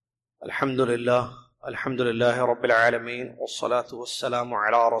الحمد لله رب العالمين والصلاة والسلام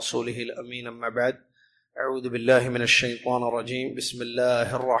على رسوله الأمين أما بعد أعوذ بالله من الشيطان الرجيم بسم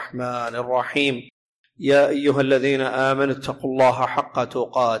الله الرحمن الرحيم يا أيها الذين آمنوا اتقوا الله حق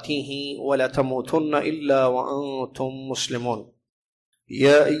تقاته ولا تموتن إلا وأنتم مسلمون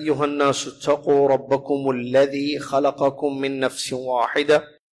يا أيها الناس اتقوا ربكم الذي خلقكم من نفس واحدة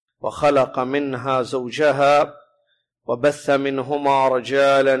وخلق منها زوجها وبث منهما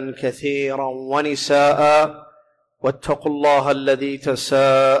رجالا كثيرا ونساء واتقوا الله الذي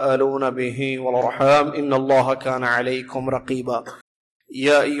تساءلون به والأرحام إن الله كان عليكم رقيبا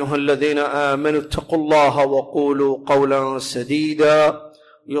يا أيها الذين آمنوا اتقوا الله وقولوا قولا سديدا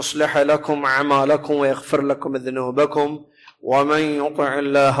يصلح لكم أعمالكم ويغفر لكم ذنوبكم ومن يطع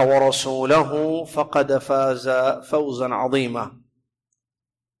الله ورسوله فقد فاز فوزا عظيما.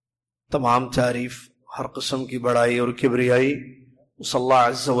 تمام تعریف ہر قسم کی بڑائی اور کبریائی اس اللہ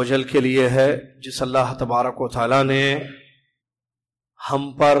عز و جل کے لیے ہے جس اللہ تبارک و تعالیٰ نے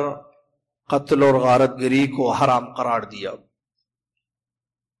ہم پر قتل اور غارت گری کو حرام قرار دیا.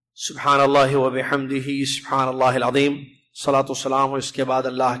 سبحان اللہ و بحمدہ سبحان اللہ العظیم. صلاۃ و سلام اس کے بعد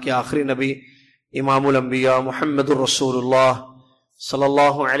اللہ کے آخری نبی امام الانبیاء محمد الرسول اللہ صلی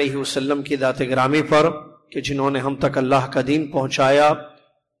اللہ علیہ وسلم کی ذات گرامی پر کہ جنہوں نے ہم تک اللہ کا دین پہنچایا،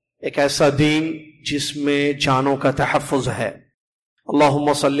 ایک ایسا دین جس میں جانوں کا تحفظ ہے.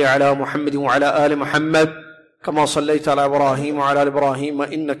 اللہم صلی علی محمد وعلی آل محمد کما صلیت علی ابراہیم وعلی آل ابراہیم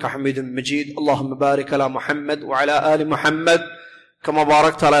انک حمید مجید. اللہم بارک علی محمد وعلی آل محمد کما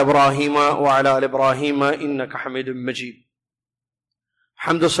بارکت علی ابراہیم وعلی آل ابراہیم انک حمید مجید.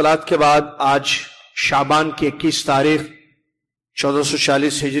 حمد و صلاۃ کے بعد آج شعبان کی 21 تاریخ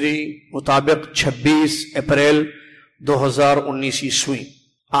 1440 ہجری مطابق 26 اپریل 2019 عیسوی.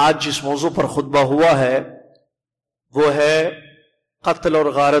 آج جس موضوع پر خطبہ ہوا ہے وہ ہے قتل اور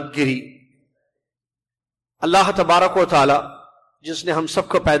غارت گری. اللہ تبارک و تعالی جس نے ہم سب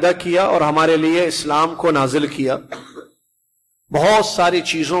کو پیدا کیا اور ہمارے لیے اسلام کو نازل کیا، بہت ساری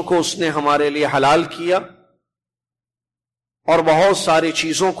چیزوں کو اس نے ہمارے لیے حلال کیا اور بہت ساری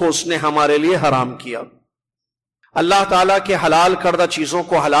چیزوں کو اس نے ہمارے لیے حرام کیا. اللہ تعالیٰ کے حلال کردہ چیزوں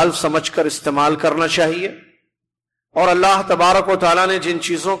کو حلال سمجھ کر استعمال کرنا چاہیے، اور اللہ تبارک و تعالیٰ نے جن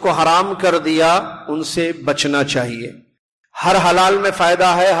چیزوں کو حرام کر دیا ان سے بچنا چاہیے. ہر حلال میں فائدہ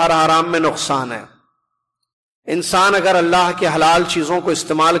ہے، ہر حرام میں نقصان ہے. انسان اگر اللہ کے حلال چیزوں کو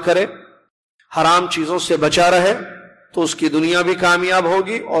استعمال کرے، حرام چیزوں سے بچا رہے، تو اس کی دنیا بھی کامیاب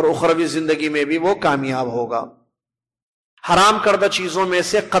ہوگی اور اخروی زندگی میں بھی وہ کامیاب ہوگا. حرام کردہ چیزوں میں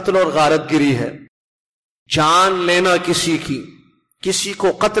سے قتل اور غارت گری ہے. جان لینا کسی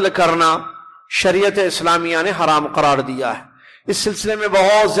کو قتل کرنا شریعت اسلامیہ نے حرام قرار دیا ہے. اس سلسلے میں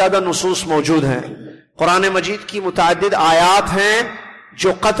بہت زیادہ نصوص موجود ہیں. قرآن مجید کی متعدد آیات ہیں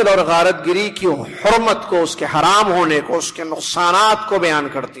جو قتل اور غارت گری کی حرمت کو، اس کے حرام ہونے کو، اس کے نقصانات کو بیان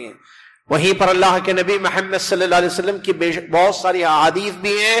کرتی ہیں. وہیں پر اللہ کے نبی محمد صلی اللہ علیہ وسلم کی بہت ساری احادیث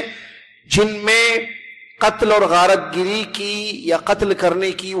بھی ہیں جن میں قتل اور غارت گری کی یا قتل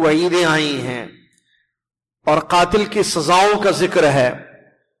کرنے کی وعیدیں آئی ہیں اور قاتل کی سزاؤں کا ذکر ہے.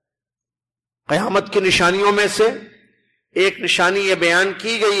 قیامت کی نشانیوں میں سے ایک نشانی یہ بیان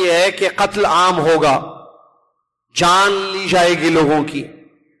کی گئی ہے کہ قتل عام ہوگا، جان لی جائے گی لوگوں کی.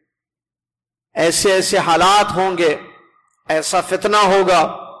 ایسے ایسے حالات ہوں گے، ایسا فتنہ ہوگا،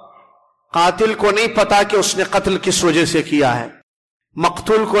 قاتل کو نہیں پتا کہ اس نے قتل کس وجہ سے کیا ہے،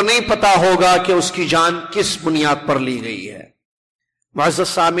 مقتول کو نہیں پتا ہوگا کہ اس کی جان کس بنیاد پر لی گئی ہے. معزز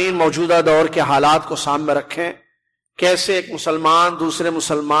سامعین، موجودہ دور کے حالات کو سامنے رکھیں. کیسے ایک مسلمان دوسرے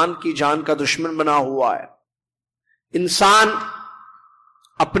مسلمان کی جان کا دشمن بنا ہوا ہے. انسان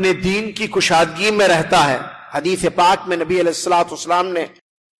اپنے دین کی کشادگی میں رہتا ہے. حدیث پاک میں نبی علیہ الصلوۃ والسلام نے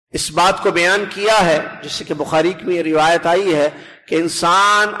اس بات کو بیان کیا ہے، جس سے کہ بخاری کی یہ روایت آئی ہے کہ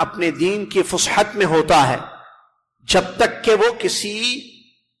انسان اپنے دین کی فسحت میں ہوتا ہے جب تک کہ وہ کسی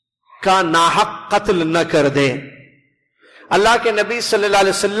کا ناحق قتل نہ کر دے. اللہ کے نبی صلی اللہ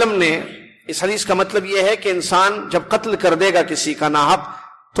علیہ وسلم نے اس حدیث کا مطلب یہ ہے کہ انسان جب قتل کر دے گا کسی کا ناحق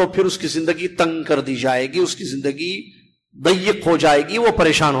تو پھر اس کی زندگی تنگ کر دی جائے گی، اس کی زندگی ضیق ہو جائے گی، وہ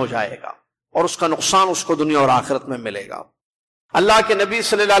پریشان ہو جائے گا اور اس کا نقصان اس کو دنیا اور آخرت میں ملے گا. اللہ کے نبی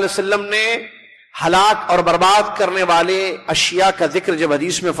صلی اللہ علیہ وسلم نے ہلاک اور برباد کرنے والے اشیاء کا ذکر جب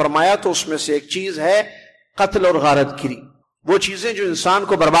حدیث میں فرمایا تو اس میں سے ایک چیز ہے قتل اور غارت گری. وہ چیزیں جو انسان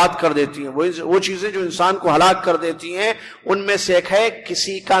کو برباد کر دیتی ہیں، وہ چیزیں جو انسان کو ہلاک کر دیتی ہیں، ان میں سے ایک ہے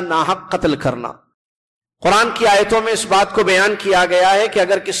کسی کا ناحق قتل کرنا. قرآن کی آیتوں میں اس بات کو بیان کیا گیا ہے کہ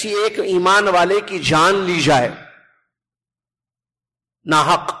اگر کسی ایک ایمان والے کی جان لی جائے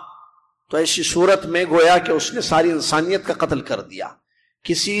ناحق تو ایسی صورت میں گویا کہ اس نے ساری انسانیت کا قتل کر دیا.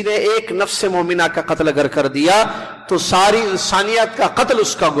 کسی نے ایک نفس مومنہ کا قتل اگر کر دیا تو ساری انسانیت کا قتل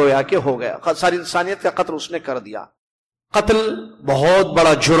اس کا گویا کہ ہو گیا، ساری انسانیت کا قتل اس نے کر دیا۔ قتل بہت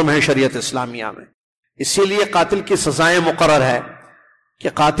بڑا جرم ہے شریعت اسلامیہ میں، اسی لیے قاتل کی سزائیں مقرر ہے کہ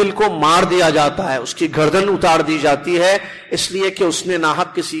قاتل کو مار دیا جاتا ہے، اس کی گردن اتار دی جاتی ہے، اس لیے کہ اس نے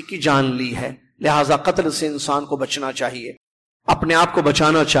ناحق کسی کی جان لی ہے۔ لہذا قتل سے انسان کو بچنا چاہیے، اپنے آپ کو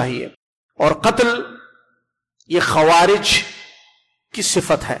بچانا چاہیے۔ اور قتل یہ خوارج کی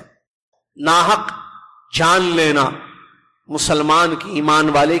صفت ہے، ناحق جان لینا، مسلمان کی، ایمان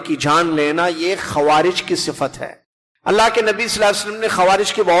والے کی جان لینا، یہ خوارج کی صفت ہے۔ اللہ کے نبی صلی اللہ علیہ وسلم نے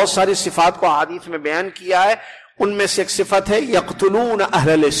خوارج کی بہت ساری صفات کو احادیث میں بیان کیا ہے، ان میں سے ایک صفت ہے یقتلون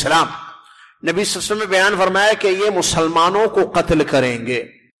اہل الاسلام۔ نبی صلی اللہ علیہ وسلم نے بیان فرمایا کہ یہ مسلمانوں کو قتل کریں گے،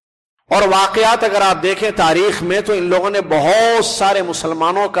 اور واقعات اگر آپ دیکھیں تاریخ میں تو ان لوگوں نے بہت سارے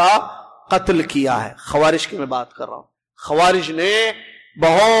مسلمانوں کا قتل کیا ہے۔ خوارج کی میں بات کر رہا ہوں، خوارج نے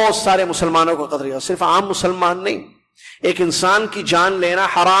بہت سارے مسلمانوں کو قتل کیا، صرف عام مسلمان نہیں۔ ایک انسان کی جان لینا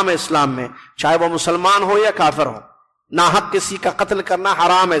حرام ہے اسلام میں، چاہے وہ مسلمان ہو یا کافر ہو، ناحق کسی کا قتل کرنا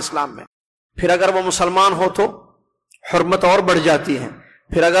حرام ہے اسلام میں۔ پھر اگر وہ مسلمان ہو تو حرمت اور بڑھ جاتی ہے،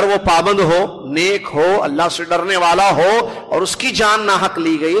 پھر اگر وہ پابند ہو، نیک ہو، اللہ سے ڈرنے والا ہو، اور اس کی جان ناحق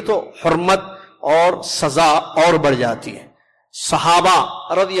لی گئی تو حرمت اور سزا اور بڑھ جاتی ہے۔ صحابہ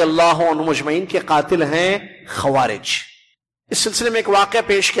رضی اللہ عنہم اجمعین کے قاتل ہیں خوارج۔ اس سلسلے میں ایک واقعہ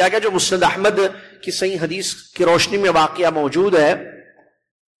پیش کیا گیا جو مسند احمد کی صحیح حدیث کی روشنی میں واقعہ موجود ہے۔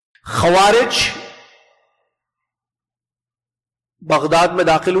 خوارج بغداد میں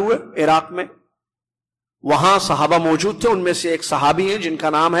داخل ہوئے، عراق میں، وہاں صحابہ موجود تھے، ان میں سے ایک صحابی ہیں جن کا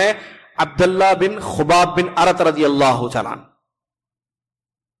نام ہے عبداللہ بن خباب بن ارت رضی اللہ تعالیٰ عنہ۔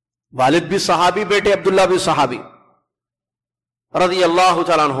 والد بھی صحابی، بیٹے عبداللہ بھی صحابی رضی اللہ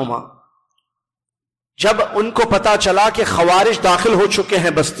تعالیٰ عنہما۔ جب ان کو پتا چلا کہ خوارج داخل ہو چکے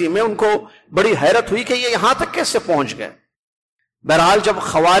ہیں بستی میں، ان کو بڑی حیرت ہوئی کہ یہ یہاں تک کیسے پہنچ گئے۔ بہرحال جب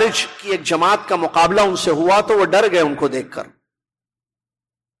خوارج کی ایک جماعت کا مقابلہ ان سے ہوا تو وہ ڈر گئے ان کو دیکھ کر۔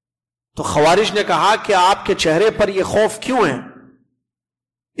 تو خوارج نے کہا کہ آپ کے چہرے پر یہ خوف کیوں ہے؟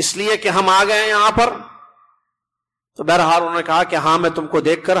 اس لیے کہ ہم آ گئے یہاں پر؟ تو بہرحال انہوں نے کہا کہ ہاں، میں تم کو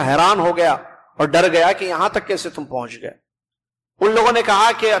دیکھ کر حیران ہو گیا اور ڈر گیا کہ یہاں تک کیسے تم پہنچ گئے۔ ان لوگوں نے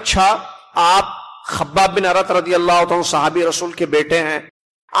کہا کہ اچھا، آپ خباب بن ارت رضی اللہ عنہ صحابی رسول کے بیٹے ہیں،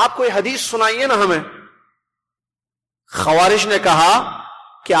 آپ کوئی حدیث سنائیے نا ہمیں۔ خوارج نے کہا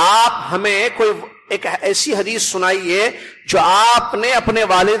کہ آپ ہمیں کوئی ایک ایسی حدیث سنائیے جو آپ نے اپنے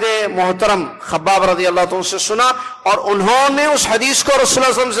والد محترم خباب رضی اللہ عنہ سے سنا اور انہوں نے اس حدیث کو رسول اللہ صلی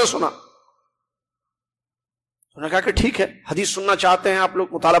اللہ علیہ وسلم سے سنا۔ انہوں نے کہا کہ ٹھیک ہے، حدیث سننا چاہتے ہیں آپ لوگ،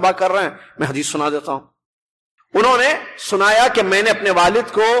 مطالبہ کر رہے ہیں، میں حدیث سنا دیتا ہوں۔ انہوں نے سنایا کہ میں نے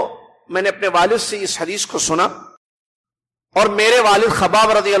اپنے والد سے اس حدیث کو سنا، اور میرے والد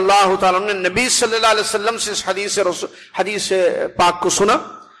خباب رضی اللہ تعالیٰ عنہ نے نبی صلی اللہ علیہ وسلم سے اس حدیث پاک کو سنا۔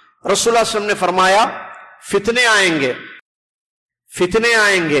 رسول اللہ صلی اللہ علیہ وسلم نے فرمایا فتنے آئیں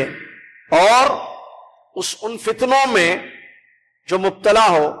گے اور ان فتنوں میں جو مبتلا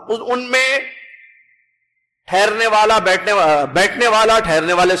ہو، ان میں بیٹھنے والا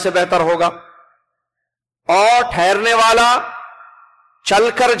ٹھہرنے والے سے بہتر ہوگا، اور ٹھہرنے والا چل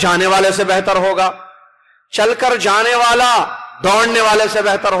کر جانے والے سے بہتر ہوگا، چل کر جانے والا دوڑنے والے سے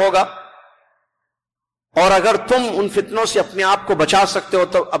بہتر ہوگا، اور اگر تم ان فتنوں سے اپنے آپ کو بچا سکتے ہو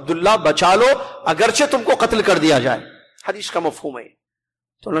تو عبداللہ بچا لو، اگرچہ تم کو قتل کر دیا جائے۔ حدیث کا مفہوم ہے۔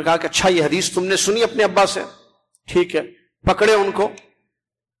 تو انہوں نے کہا کہ اچھا، یہ حدیث تم نے سنی اپنے ابا سے؟ ٹھیک ہے۔ پکڑے ان کو،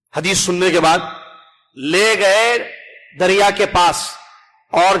 حدیث سننے کے بعد لے گئے دریا کے پاس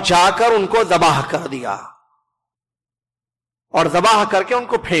اور جا کر ان کو ذبح کر دیا، اور ذبح کر کے ان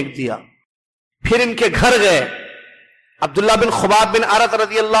کو پھینک دیا۔ پھر ان کے گھر گئے، عبداللہ بن خباب بن ارت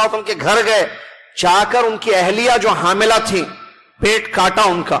رضی اللہ عنہ کے گھر گئے، جا کر ان کی اہلیہ جو حاملہ تھیں، پیٹ کاٹا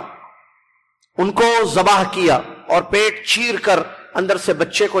ان کو ذبح کیا، اور پیٹ چیر کر اندر سے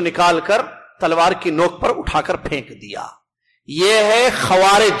بچے کو نکال کر تلوار کی نوک پر اٹھا کر پھینک دیا۔ یہ ہے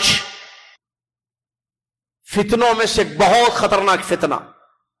خوارج، فتنوں میں سے بہت خطرناک فتنہ۔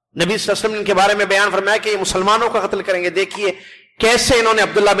 نبی صلی اللہ علیہ وسلم نے ان کے بارے میں بیان فرمایا کہ یہ مسلمانوں کا قتل کریں گے۔ دیکھیے کیسے انہوں نے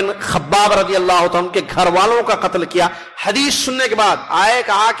عبداللہ بن خباب رضی اللہ عنہ کے گھر والوں کا قتل کیا۔ حدیث سننے کے بعد آئے،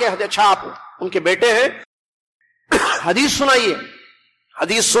 کہا کہ اچھا، آپ ان کے بیٹے ہیں، حدیث سنائیے۔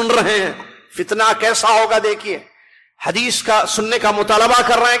 حدیث سن رہے ہیں، فتنہ کیسا ہوگا دیکھیے، حدیث کا سننے کا مطالبہ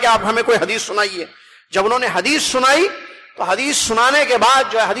کر رہے ہیں کہ آپ ہمیں کوئی حدیث سنائیے۔ جب انہوں نے حدیث سنائی تو حدیث سنانے کے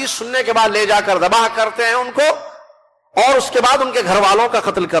بعد جو ہے، حدیث سننے کے بعد لے جا کر ذبح کرتے ہیں ان کو، اور اس کے بعد ان کے گھر والوں کا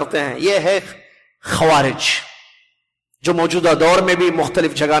قتل کرتے ہیں۔ یہ ہے خوارج، جو موجودہ دور میں بھی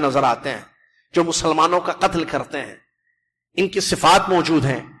مختلف جگہ نظر آتے ہیں، جو مسلمانوں کا قتل کرتے ہیں۔ ان کی صفات موجود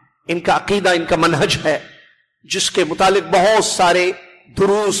ہیں، ان کا عقیدہ، ان کا منہج ہے، جس کے متعلق بہت سارے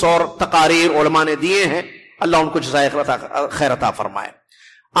دروس اور تقاریر علماء نے دیے ہیں. اللہ ان کو جزائے خیر عطا فرمائے.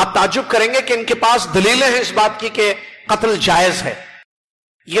 آپ تعجب کریں گے کہ ان کے پاس دلیلیں ہیں اس بات کی کہ قتل جائز ہے.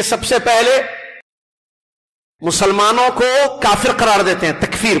 یہ سب سے پہلے مسلمانوں کو کافر قرار دیتے ہیں،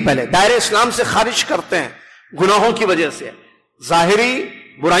 تکفیر، پہلے دائرہ اسلام سے خارج کرتے ہیں گناہوں کی وجہ سے، ظاہری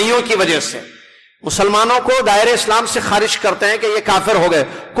برائیوں کی وجہ سے مسلمانوں کو دائرہ اسلام سے خارج کرتے ہیں کہ یہ کافر ہو گئے.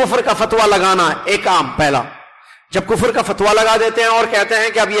 کفر کا فتویٰ لگانا ایک عام پہلا. جب کفر کا فتویٰ لگا دیتے ہیں اور کہتے ہیں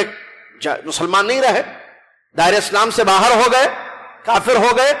کہ اب یہ مسلمان نہیں رہے، دائرہ اسلام سے باہر ہو گئے، کافر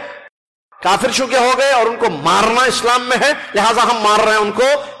ہو گئے، کافر چونکہ ہو گئے اور ان کو مارنا اسلام میں ہے، لہٰذا ہم مار رہے ہیں ان کو،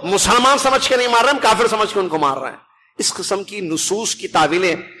 مسلمان سمجھ کے نہیں مار رہے، ہم کافر سمجھ کے ان کو مار رہے ہیں. اس قسم کی نصوص کی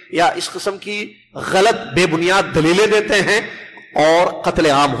تعویلیں یا اس قسم کی غلط بے بنیاد دلیلیں دیتے ہیں اور قتل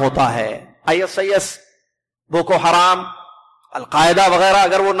عام ہوتا ہے. ISIS، بوکو حرام، القاعدہ وغیرہ،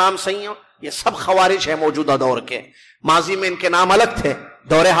 اگر وہ نام صحیح ہو، یہ سب خوارج ہیں موجودہ دور کے. ماضی میں ان کے نام الگ تھے،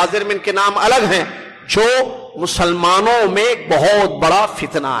 دور حاضر میں ان کے نام الگ ہیں، جو مسلمانوں میں ایک بہت بڑا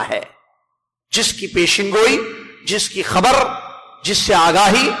فتنہ ہے، جس کی پیشن گوئی، جس کی خبر، جس سے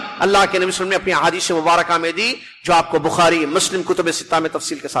آگاہی اللہ کے نبی صلی اللہ علیہ وسلم نے اپنی احادیث مبارکہ میں دی، جو آپ کو بخاری، مسلم، کتب ستہ میں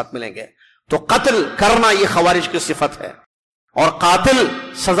تفصیل کے ساتھ ملیں گے. تو قتل کرنا یہ خوارج کی صفت ہے، اور قاتل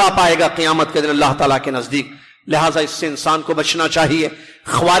سزا پائے گا قیامت کے دن اللہ تعالیٰ کے نزدیک. لہٰذا اس سے انسان کو بچنا چاہیے،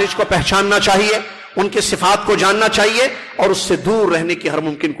 خوارج کو پہچاننا چاہیے، ان کے صفات کو جاننا چاہیے اور اس سے دور رہنے کی ہر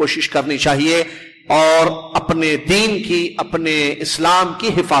ممکن کوشش کرنی چاہیے، اور اپنے دین کی، اپنے اسلام کی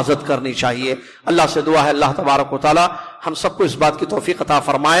حفاظت کرنی چاہیے. اللہ سے دعا ہے اللہ تبارک و تعالی ہم سب کو اس بات کی توفیق عطا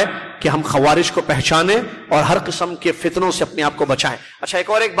فرمائے کہ ہم خوارج کو پہچانیں اور ہر قسم کے فتنوں سے اپنے آپ کو بچائیں. اچھا،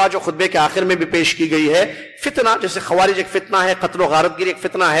 ایک بات جو خطبے کے آخر میں بھی پیش کی گئی ہے، فتنہ، جیسے خوارج ایک فتنہ ہے، قتل و غارت گیری ایک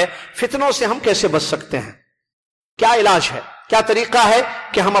فتنہ ہے، فتنوں سے ہم کیسے بچ سکتے ہیں؟ کیا علاج ہے، کیا طریقہ ہے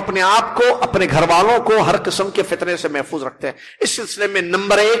کہ ہم اپنے آپ کو، اپنے گھر والوں کو ہر قسم کے فتنے سے محفوظ رکھتے ہیں؟ اس سلسلے میں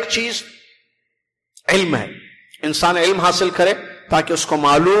نمبر 1 چیز علم ہے. انسان علم حاصل کرے تاکہ اس کو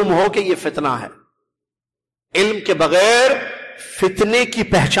معلوم ہو کہ یہ فتنہ ہے. علم کے بغیر فتنے کی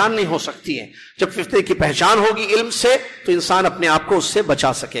پہچان نہیں ہو سکتی ہے. جب فتنے کی پہچان ہوگی علم سے تو انسان اپنے آپ کو اس سے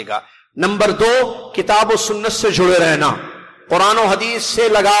بچا سکے گا. نمبر 2، کتاب و سنت سے جڑے رہنا، قرآن و حدیث سے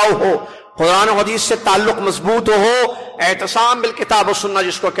لگاؤ ہو، قرآن و حدیث سے تعلق مضبوط ہو، اعتصام بالکتاب و سنت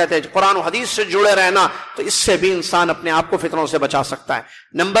جس کو کہتے ہیں، قرآن و حدیث سے جڑے رہنا، تو اس سے بھی انسان اپنے آپ کو فتنوں سے بچا سکتا ہے.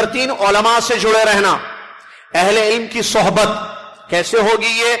 نمبر 3، علماء سے جڑے رہنا، اہل علم کی صحبت. کیسے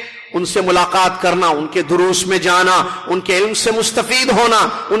ہوگی یہ؟ ان سے ملاقات کرنا، ان کے دروس میں جانا، ان کے علم سے مستفید ہونا،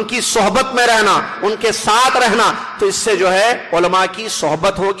 ان کی صحبت میں رہنا، ان کے ساتھ رہنا. تو اس سے جو ہے علماء کی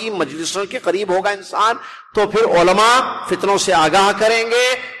صحبت ہوگی، مجلسوں کے قریب ہوگا انسان، تو پھر علماء فتنوں سے آگاہ کریں گے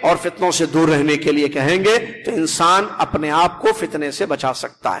اور فتنوں سے دور رہنے کے لیے کہیں گے، تو انسان اپنے آپ کو فتنے سے بچا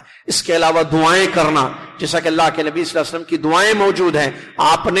سکتا ہے. اس کے علاوہ دعائیں کرنا، جیسا کہ اللہ کے نبی صلی اللہ علیہ وسلم کی دعائیں موجود ہیں.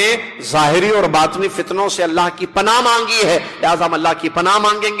 آپ نے ظاہری اور باطنی فتنوں سے اللہ کی پناہ مانگی ہے، لہذا ہم اللہ کی پناہ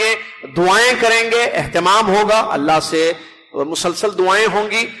مانگیں گے، دعائیں کریں گے، اہتمام ہوگا، اللہ سے مسلسل دعائیں ہوں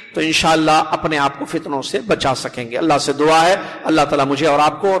گی، تو انشاءاللہ اپنے آپ کو فتنوں سے بچا سکیں گے. اللہ سے دعا ہے اللہ تعالیٰ مجھے اور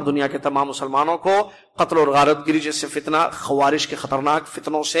آپ کو اور دنیا کے تمام مسلمانوں کو قتل اور غارت گیری جیسے فتنہ، خوارج کے خطرناک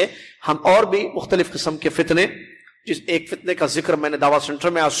فتنوں سے، ہم اور بھی مختلف قسم کے فتنے، جس ایک فتنے کا ذکر میں نے دعوت سینٹر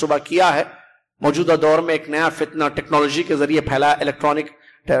میں آج صبح کیا ہے. موجودہ دور میں ایک نیا فتنہ ٹیکنالوجی کے ذریعے پھیلایا، الیکٹرانک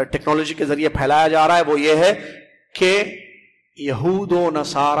ٹیکنالوجی کے ذریعے پھیلایا جا رہا ہے. وہ یہ ہے کہ یہود و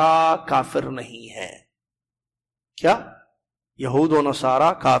نصارہ کافر نہیں ہے. کیا؟ یہود و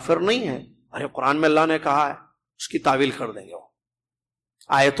نصارہ کافر نہیں ہے؟ ارے قرآن میں اللہ نے کہا ہے، اس کی تعویل کر دیں گے. وہ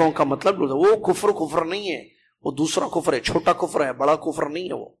آیتوں کا مطلب وہ کفر نہیں ہے، وہ دوسرا کفر ہے، چھوٹا کفر ہے، بڑا کفر نہیں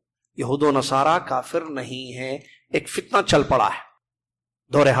ہے. وہ یہود و نصارہ کافر نہیں ہے. ایک فتنہ چل پڑا ہے،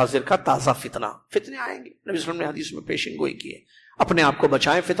 دور حاضر کا تازہ فتنہ. فتنے آئیں گے، نبی صلی اللہ علیہ وسلم نے حدیث میں پیشن گوئی کی ہے. اپنے آپ کو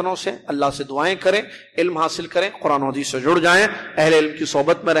بچائیں فتنوں سے، اللہ سے دعائیں کریں، علم حاصل کریں، قرآن و حدیث سے جڑ جائیں، اہل علم کی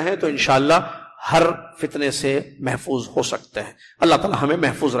صحبت میں رہیں، تو انشاءاللہ ہر فتنے سے محفوظ ہو سکتے ہیں. اللہ تعالی ہمیں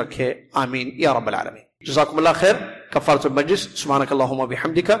محفوظ رکھے، آمین یا رب العالمین. جزاکم اللہ خیر. کفارۃ المجلس. سبحانک اللہم و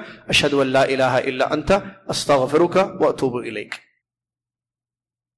بحمدک، اشہد ان لا الہ الا انت، استغفرک و اتوب الیک.